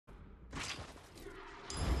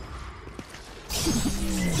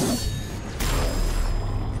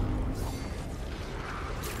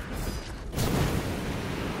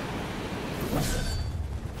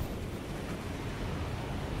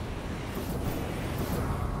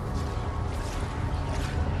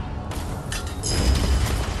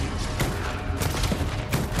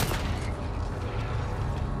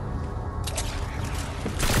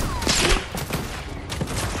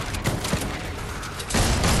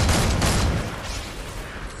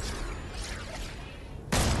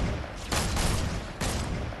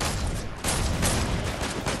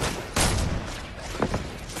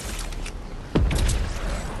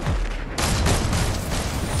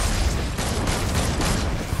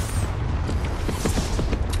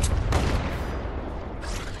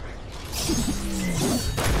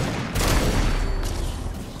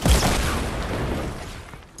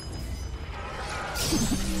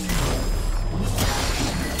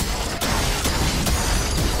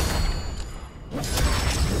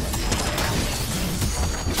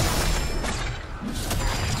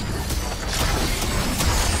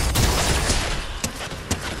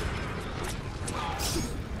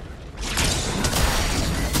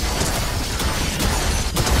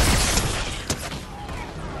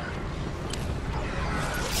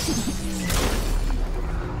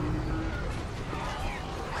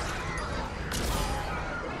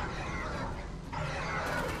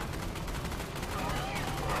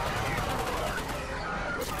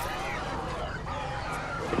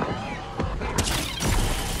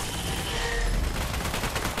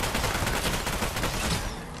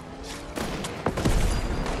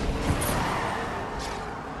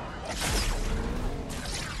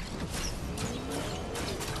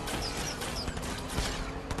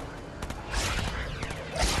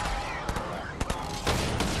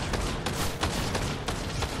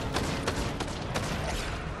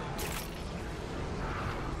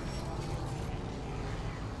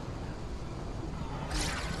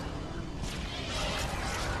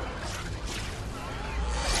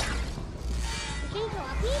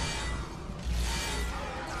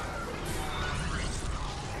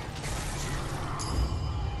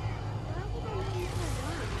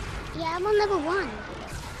Yeah, I'm on level 1.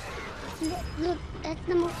 Look, that's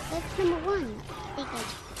number 1.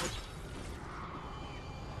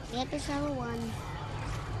 Yep, it's level 1.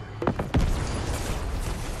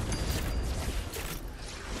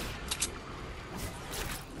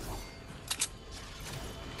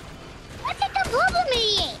 What's it the bother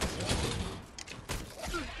me?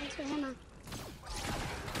 Oh, thanks for the hammer.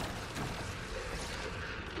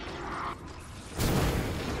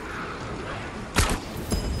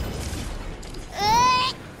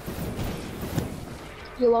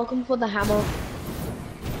 You're welcome for the hammer.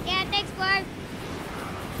 Yeah, thanks, bro.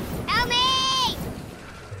 Help me!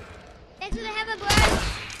 Thanks for the hammer, bro.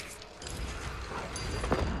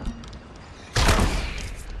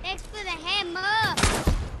 Thanks for the hammer.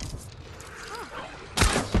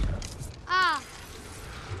 Oh.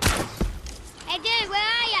 Hey, dude, where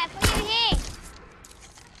are you? I thought you were here.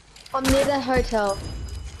 I'm near the hotel.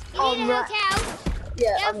 You need a hotel?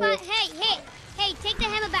 Yeah, I'm here. Hey, take the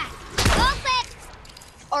hammer back. Go flip!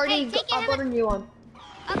 Already, I got a new one.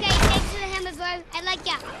 Okay, thanks for the hammer, bro. I like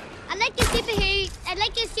ya. I like your superhero. I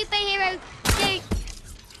like your superhero suit.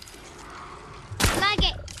 I like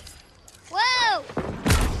it. Whoa!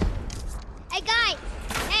 Hey, guys.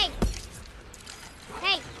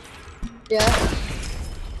 Hey. Yeah.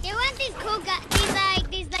 You want these cool guns?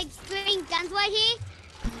 These green guns right here?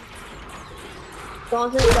 The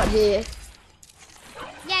ones that got here.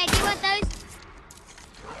 Yeah, do you want those?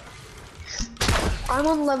 I'm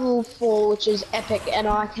on level 4, which is epic, and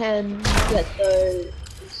I can get those.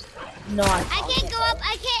 Nice. I can't go up.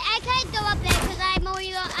 I can't go up there because I'm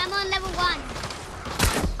on level 1.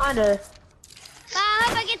 I know. But I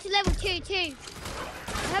hope I get to level 2 too.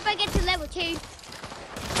 I hope I get to level 2. Yeah,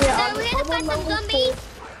 So we have to fight some zombies.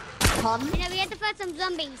 Pardon? You know, we have to fight some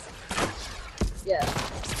zombies. Yeah.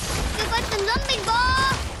 Let's fight some zombies,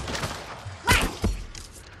 boy! Whack!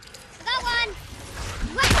 I got one!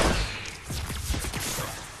 Whack!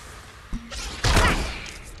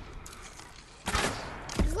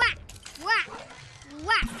 Whack! Whack! Whack!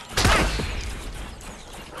 Whack!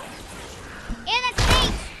 Yeah, that's me!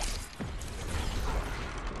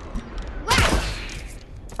 Whack!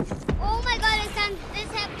 Oh my god,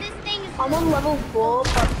 this thing is... I'm on level 4,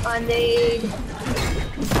 but I need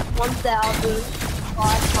 1,500. I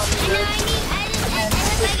hope I get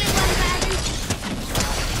 1,000.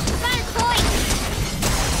 Find a toy!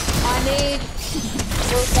 I need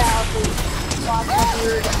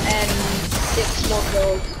 4,506 more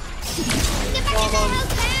kills. Get back in the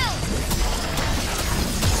hotel!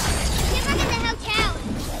 Get back in the hotel!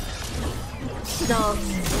 No.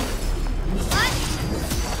 What?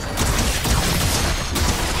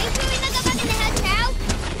 Are you sure we not go back in the hotel?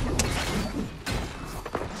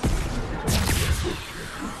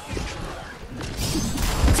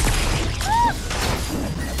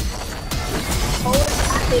 Hold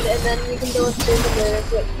active and then you can do a super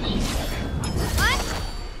move. What?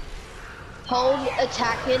 Hold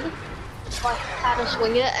attacking, like how to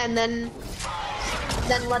swing it, and then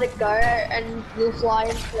let it go, and you'll fly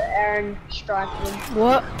into the air and strike them.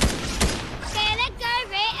 What? Okay, I let go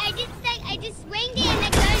of it. I just swinged it and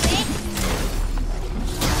let go of it.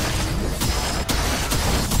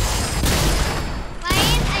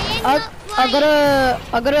 I got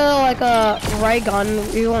a like a ray gun.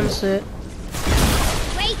 Who wants it?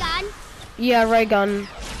 Ray gun? Yeah, ray gun.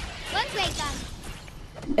 What's ray gun?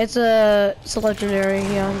 It's a legendary.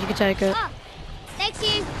 Yeah, you can take it. Oh, thanks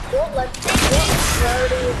you. What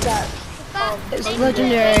rarity is that? It's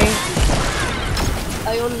legendary.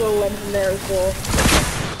 Are you on the legendary floor?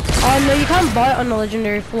 Oh no, you can't buy it on the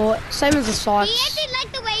legendary floor. Same as the Do scythes. you actually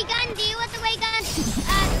like the ray gun? Do you want the ray gun?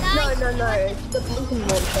 No, Guys? it's the blinking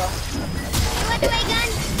launcher. You want the ray gun?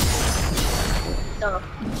 No.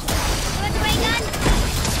 You want the ray gun?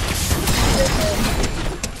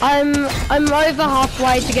 I'm over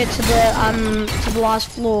halfway to get to the last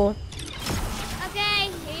floor. Okay,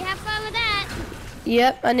 you have fun with that.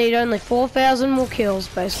 Yep, I need only 4,000 more kills,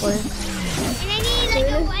 basically. And I need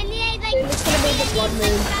like I need like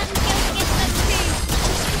 1,000 kills to get to level 2.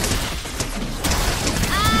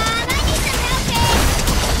 I need some help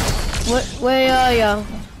here. Where are ya?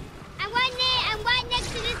 I'm right next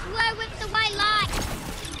to this road with the white light.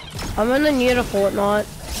 I'm in the near to Fortnite.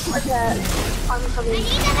 Okay, I'm I coming. need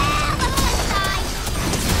some help.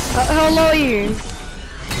 I'm on How low are you? the side.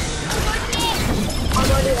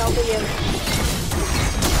 I'm already helping him.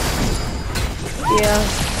 Yeah.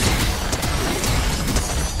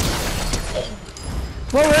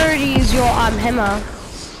 What rarity is your hammer?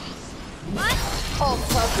 What? Oh,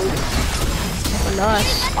 perfect. Oh,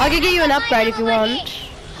 nice. I could get you an upgrade if you want.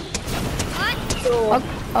 What? Sure.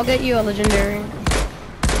 I'll get you a legendary.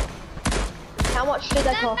 how much did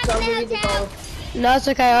that cost? I'll give you the gold. No, it's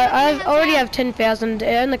okay. I already have 10,000. It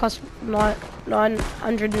only costs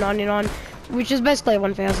 999, which is basically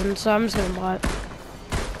 1,000. So I'm just gonna buy it.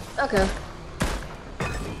 Okay.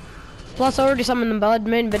 Plus, I already summoned the Blood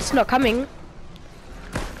Moon, but it's not coming.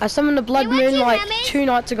 I summoned the Blood Moon like 2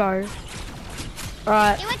 nights ago.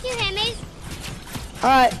 Alright. You want 2 hammers?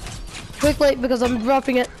 Alright. Quickly, because I'm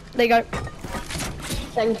dropping it. There you go.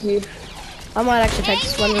 Thank you. I might actually take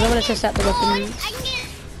this one because I want to test out the weapons. I can get a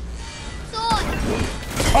sword.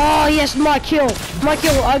 Oh yes, my kill. My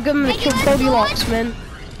kill. I'm gonna kill Goldilocks, man.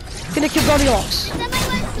 Gonna kill Goldilocks. Does somebody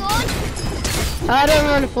want a sword? I don't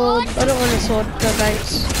want a sword. I don't want a sword. No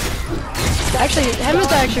thanks. Actually, hammers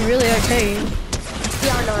are actually really okay.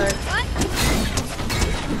 Yeah, I know. What?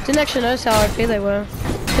 Didn't actually notice how OP they were.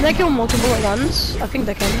 Can they kill multiple at once? I think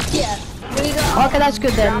they can. Yeah. Okay, that's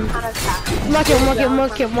good then. My kill, my kill, my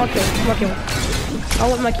kill, my kill, my kill. I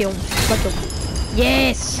want my kill. My kill.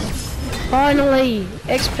 Yes! Finally!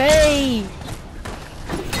 XP!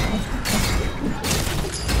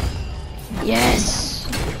 Yes!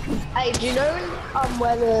 Hey, do you know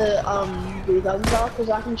where the blue guns are? Because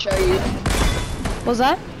I can show you. What's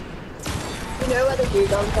that? You know where the blue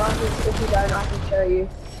guns are? 'Cause if you don't, I can show you.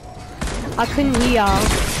 I couldn't hear.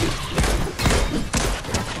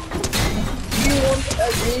 You want a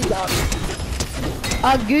blue gun?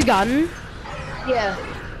 A goo gun? Yeah.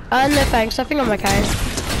 No thanks, I think I'm okay.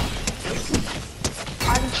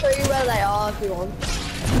 I can show you where they are if you want.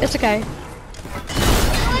 It's okay.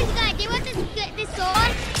 Do you want this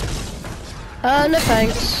sword? No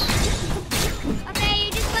thanks. Okay,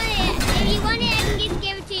 you just want it. If you want it, I can just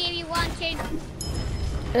give it to you if you want to.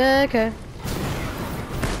 Okay.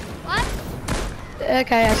 What?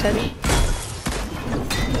 Okay, I said. Yes.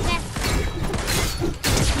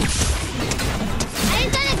 I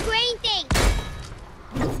just got a green thing.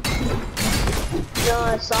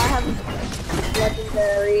 Nice, I have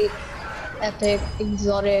legendary, epic,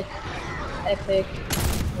 exotic, epic,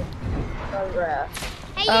 rare.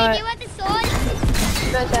 Hey, do you want the sword?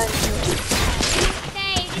 No thanks.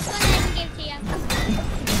 Okay, this one I can give to you.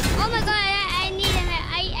 Oh my god, I need it. I'm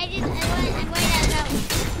running out of help.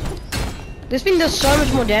 This thing does so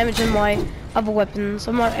much more damage than my other weapons.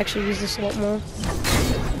 I might actually use this a lot more.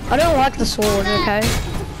 I don't like the sword, okay?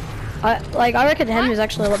 I reckon hammer is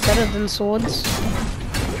actually a lot better than swords.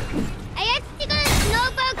 I actually got a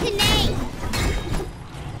snowball grenade.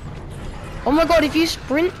 Oh my god, if you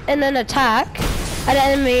sprint and then attack an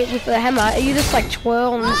enemy with the hammer, you just like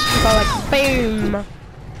twirl and just go like boom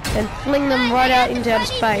and fling them right out into outer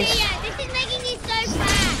space. This is making you so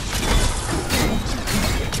fast.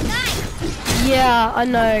 Guys, Yeah, I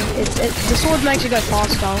know. The sword makes you go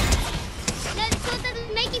faster. no, the sword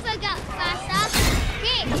doesn't make you go faster.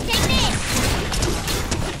 Here, take this.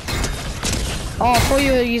 Oh, I thought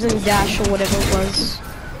you were using dash or whatever it was.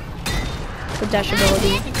 The dash Guys, ability.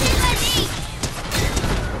 you have to take one of these.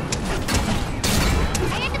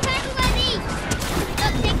 I got the pack of one of these.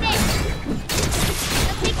 Look, take this.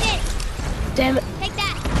 Look, take this. Damn it. Take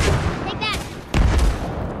that. Take that.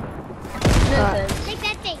 No Alright. thanks. Take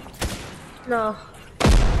that thing. No.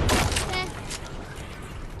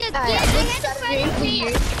 Look, I yeah, I just had the strategy first for thing. you.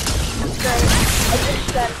 No, I just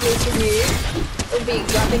strategy for you would be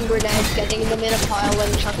grabbing grenades, getting them in a pile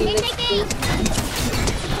and chucking Here, them. take these.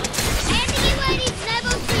 I have to give one of these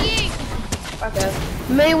levels to you. Okay.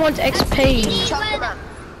 Me want XP. Chuck them at.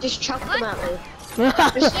 Just chuck them at me.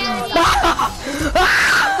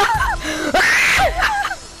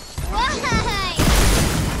 Why?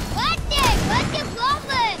 What's your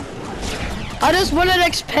problem? I just wanted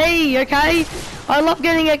XP, okay? I love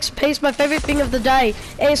getting XP. It's my favorite thing of the day.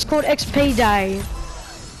 And it's called XP Day.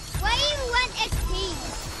 Why do you want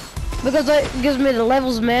XP? Because it gives me the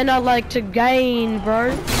levels, man. I like to gain,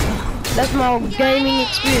 bro. That's my gaming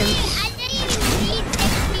experience. I didn't even need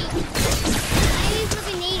XP. I didn't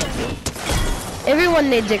even need it. Everyone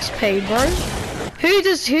needs XP, bro. Who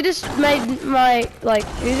just made my, like,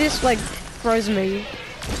 who just, like, froze me?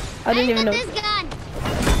 I didn't even know. This gun.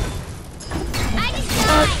 I just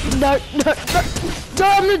died. No,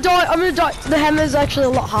 I'm gonna die. The hammer is actually a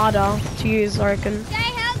lot harder to use, I reckon. Should I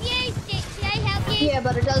help you? Should I help you? Yeah,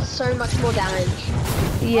 but it does so much more damage.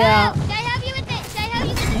 Yeah. Should I help you with it? Should I help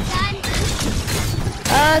you with the gun?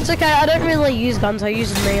 It's okay. I don't really use guns. I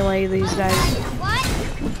use melee these days. What?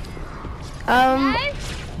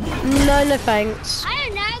 No, no thanks. I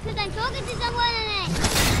don't know, because I'm talking to someone and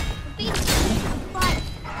it. What?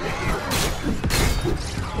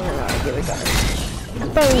 Alright, here we go.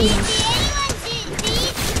 Did Boom.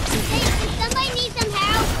 somebody need some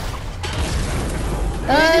help?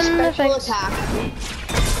 No Special thanks. attack.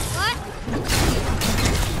 What?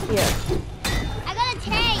 Yeah. I got a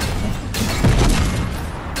tank.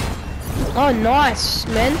 Oh, nice,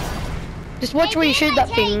 man. Just watch where you shoot that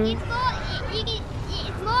thing. It's more,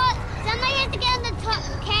 somebody has to get on the top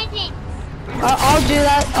cannon. I'll do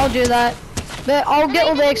that. I'll do that. But I'll get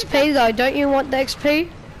all the XP though. Don't you want the XP?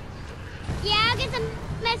 Yeah, I'll get some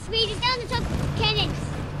XP. Just get on the top cannons.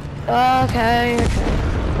 Okay.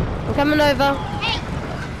 I'm coming over.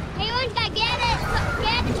 Hey, orange guy, get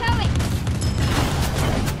out the turret.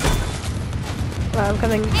 Right, I'm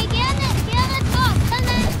coming. Hey, get on the top. Get on the top.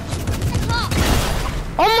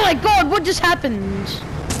 Oh my god, what just happened?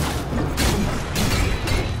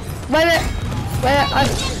 Wait a minute.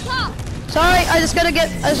 Sorry, I just gotta go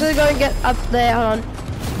and get up there. Hold on.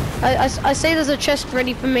 I see there's a chest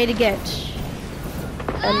ready for me to get.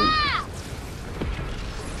 Somebody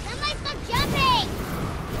stop jumping.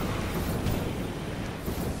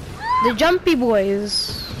 The jumpy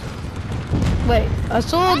boys. Wait, I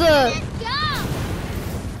saw the.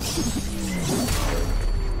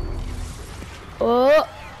 Oh.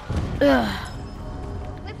 Ugh.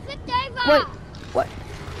 We're flipped over. Wait. What?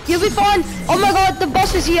 You'll be fine. Oh my god, the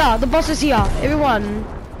boss is here. The boss is here. Everyone.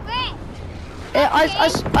 Where?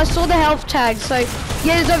 I saw the health tag. So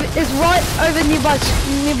yeah, it's right over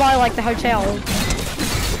nearby like the hotel.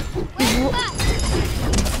 Where's the bus?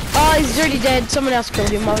 Oh, he's already dead. Someone else killed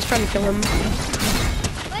him. I was trying to kill him.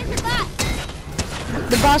 Where's the bus?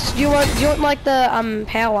 The bus. Do you want like the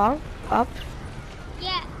power up?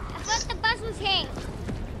 Yeah, I thought the bus was here.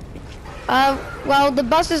 Well, the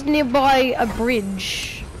bus is nearby a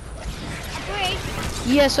bridge. A bridge?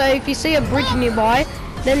 Yeah, so if you see a bridge nearby,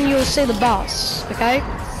 then you'll see the bus, okay? I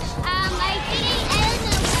don't know.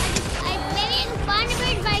 Maybe I can find a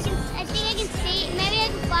bridge, but I think I can see. Maybe I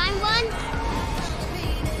can find one.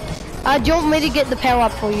 Do you want me to get the power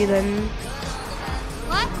up for you then?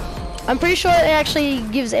 What? I'm pretty sure it actually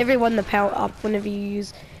gives everyone the power up whenever you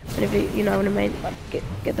know what I mean, like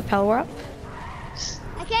get the power up.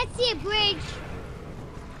 I can't see a bridge.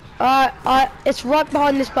 It's right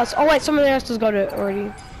behind this bus. Oh wait, someone else has got it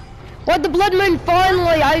already. What, the blood moon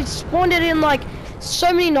finally? I spawned it in like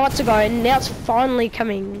so many nights ago and now it's finally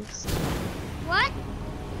coming. What?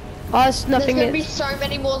 Oh, it's nothing. There's gonna be so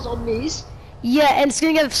many more zombies. Yeah, and it's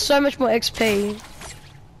gonna give so much more XP.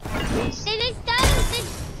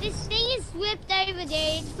 This thing is flipped over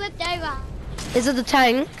there. It's flipped over. Is it the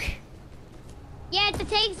tank? Yeah, the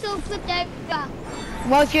tank's all flipped over.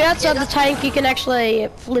 Well, if you're outside the tank, you can actually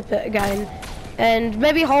flip it again. And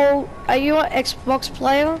maybe are you an Xbox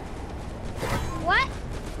player? What?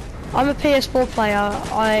 I'm a PS4 player.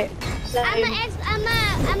 I'm a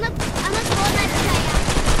Fortnite player.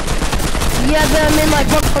 Yeah, but I mean, like,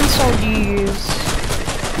 what console do you use?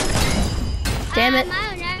 Damn it. I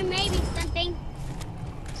don't know, maybe something.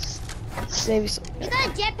 Maybe. You got a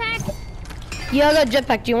jetpack? Yeah, I got a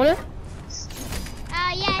jetpack. Do you want it?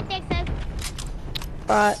 Yeah, I think so.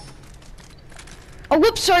 Alright. Oh,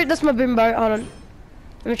 whoops, sorry, that's my boombo. Hold on.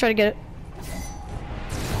 Let me try to get it.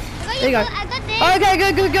 There you go. I got this. Okay,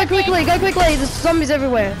 go quickly, go quickly. There's zombies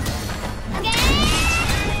everywhere. Okay.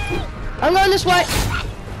 I'm going this way.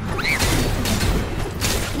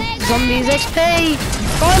 Zombies XP.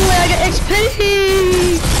 Finally, I get XP.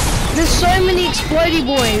 There's so many explodey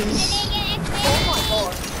boys.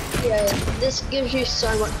 Yeah, this gives you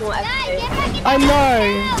so much more XP. I know.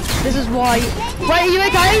 This is why. Wait, are you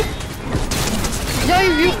okay? No,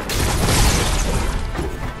 you.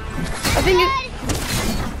 I think you.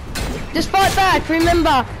 Just fight back.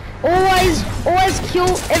 Remember, always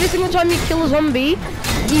kill. Every single time you kill a zombie,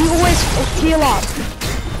 you always heal up.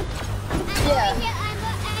 Yeah.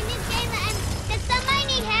 Does somebody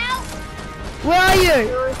need help? Where are you?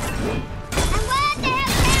 And what the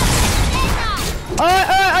hell? Alright,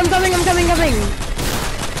 I'm coming.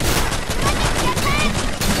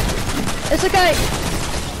 It's okay.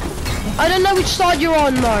 I don't know which side you're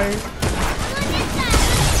on though.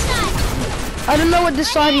 I don't know what this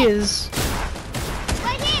side is.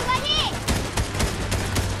 Right here.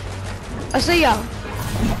 I see ya.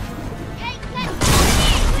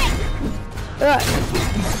 Alright.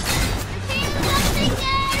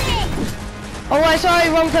 Oh wait, sorry,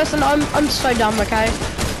 wrong person. I'm so dumb, okay?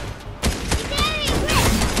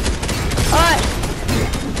 Alright.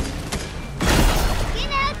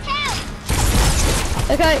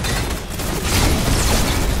 Okay.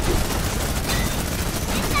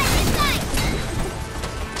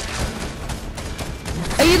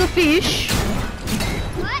 Are you the fish?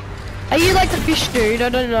 What? Are you like the fish dude? I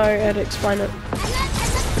don't know how to explain it. I'm not the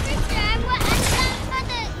fish. I'm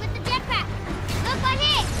with the jetpack. Look right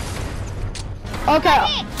here. Okay.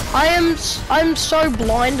 I'm so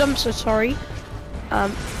blind. I'm so sorry.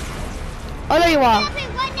 Oh, there you are. Get up here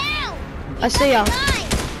right now. I see ya. Die.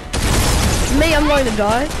 Me, I'm going to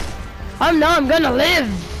die. I'm gonna live.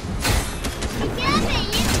 Get up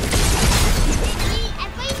here.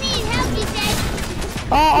 If we need help, you say.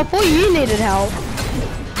 Oh, I thought you needed help. I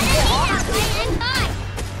don't need help. I'm fine.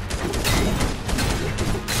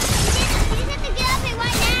 You just have to get up here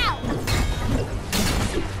right now.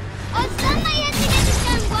 Oh, somebody has to get this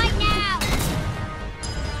done right now.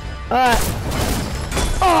 Alright.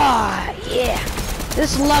 Oh, yeah.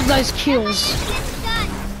 Just love those kills.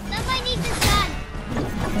 Somebody needs this done.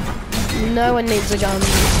 No one needs a gun. And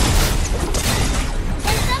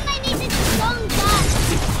somebody needs a strong gun.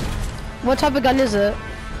 What type of gun is it?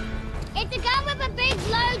 It's a gun with a big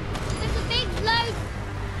load, with a big load,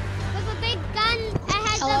 with a big gun. It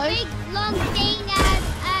has Hello? a big long thing as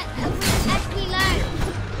reload.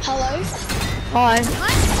 Hello? Hi.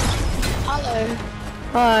 What? Hello.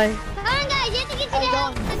 Hi. Come on, guys, you have to get to How the you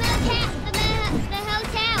hotel. going?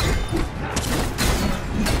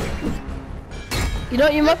 You know,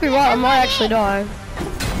 you might be right. I might actually die.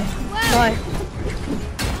 Whoa. No.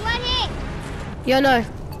 What hit? Yeah, no.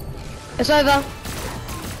 It's over.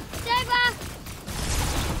 It's over.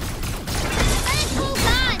 That is cool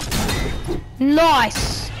gun.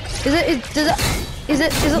 Nice. Is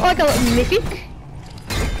it like a mythic?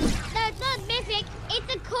 No, it's not mythic.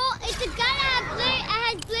 It's a gun that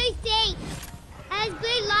has blue seats. It has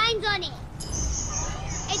blue lines on it.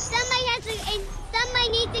 Somebody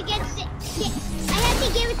needs to get I have to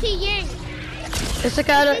give it to you. It's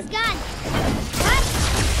okay. This gun. What?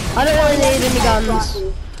 I don't really need any guns.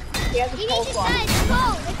 He has a You need pulse this gun. rifle. It's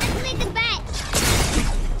cool. It's definitely the best.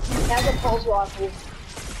 He has a pulse rifle.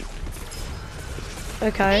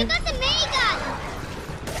 Okay. You got the minigun.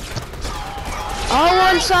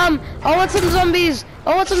 I want some zombies.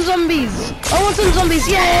 I want some zombies.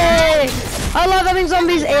 Yay! I love having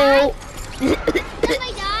zombies. Ew.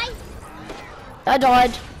 Somebody die. I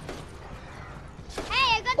died.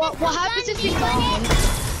 Hey, I got this What cool happens gun. if Do you want die? it? Do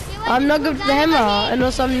you want I'm this not cool good with the gun I hammer got here?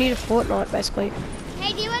 unless I'm new to Fortnite, basically.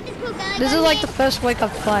 Hey, do you want this cool gun I This got is like here? the first week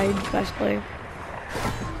I've played, basically.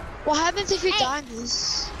 What happens if you Hey. die in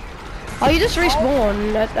this? Oh, you just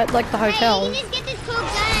respawn at like the Hey, hotel. you just get this cool gun I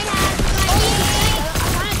have.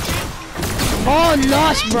 Oh,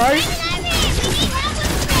 nice, bro. Over here. We need help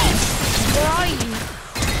with this. Where are you?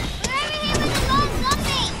 We're over here with the long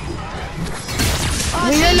zombie.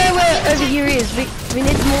 We don't know where over here is. We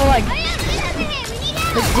need more like Oh yeah, get over here. We need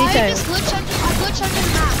help. the I detail. just glitched under the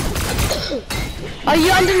map. Are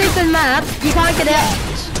you underneath the map? You can't get out.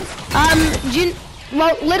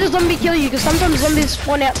 Well, let a zombie kill you, because sometimes zombies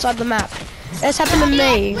spawn outside the map. That's happened to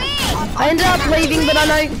me. I ended up leaving, but I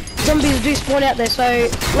know zombies do spawn out there, so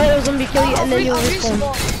let a zombie kill you and then you'll respawn.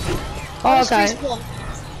 Oh, okay.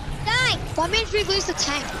 Die. That means we lose the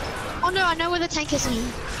tank. Oh no, I know where the tank is now.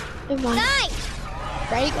 Never mind. Die.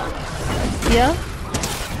 Ray gun. Yeah?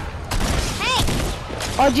 Hey.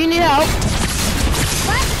 Oh, do you need help?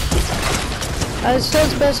 What? It's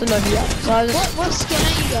first person over here, so I just... What skin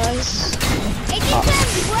are you guys? It's just a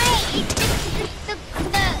way. It's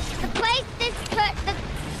the place this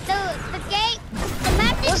the gate. The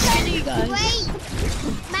map What is skin are you guys? way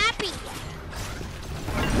mappy.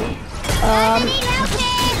 I Um, need help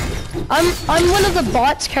here. I'm one of the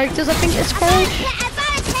Bites characters, I think it's I called.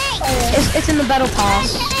 found a tank. Oh yeah. It's in the battle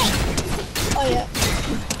pass Oh yeah.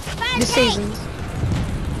 this season.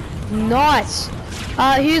 Nice.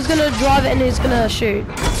 Who's gonna drive it and who's gonna shoot?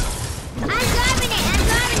 I'm driving it.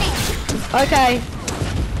 Okay.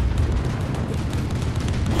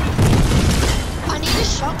 I need a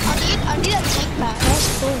shot. I need a tank back.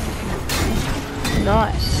 That's cool.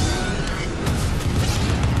 Nice.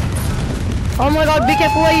 Oh my god, be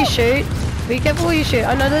careful where you shoot. Be careful where you shoot.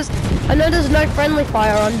 I know there's no friendly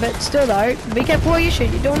fire on, but still though, be careful where you shoot.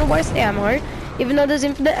 You don't want to waste ammo, even though there's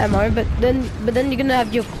infinite ammo, but then you're gonna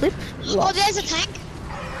have your clip Oh, lost. there's a tank.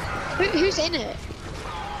 Who's in it?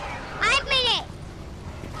 I'm in it.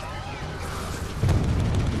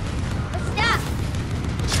 Stop.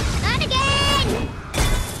 Not again.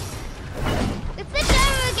 We flipped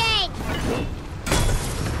over again.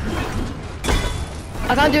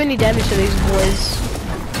 I can't do any damage to these boys.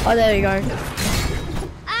 Oh, there you go.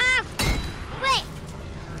 Ah. Wait.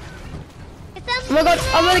 Oh my god,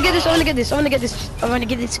 I'm gonna get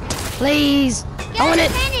this. Please. I want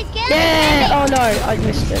it. Yeah. Oh no, I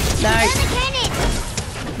missed it. No.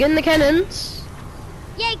 Get in the cannons.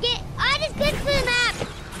 Yeah, I just clicked through the map.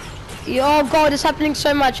 Oh god, it's happening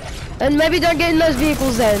so much. And maybe don't get in those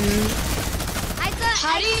vehicles then. I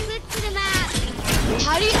clicked through the map.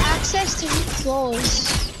 How do you access different floors?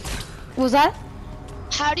 What was that?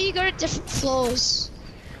 How do you go to different floors?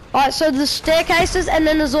 Alright, so there's staircases and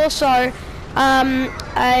then there's also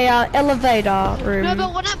a elevator room. No,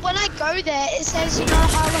 but when I go there, it says you know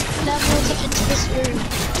how level to enter this room.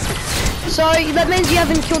 So that means you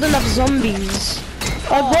haven't killed enough zombies.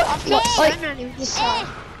 I've got so many with this side.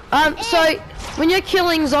 So when you're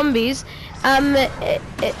killing zombies, on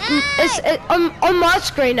my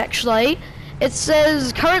screen actually, it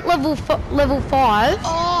says current level 5.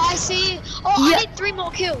 Oh, I see. Oh, Yeah. I need 3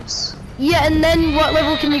 more kills. Yeah, and then what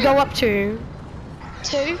level can you go up to?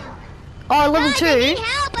 2. Oh, level Guys, 2. I need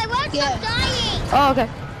help. I won't Yeah. stop dying. Oh,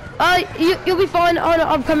 okay. You'll be fine. Oh no,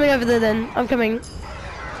 I'm coming over there then. I'm coming.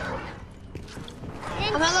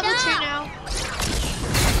 Then I'm at level 2 stop. now.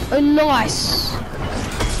 Oh, nice.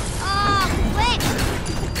 Oh, quick.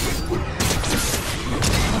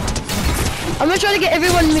 I'm gonna try to get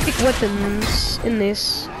everyone mythic weapons in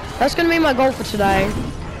this. That's gonna be my goal for today.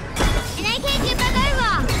 And I can't get back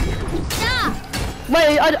over. Stop.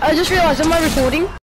 Wait, I just realized, am I recording?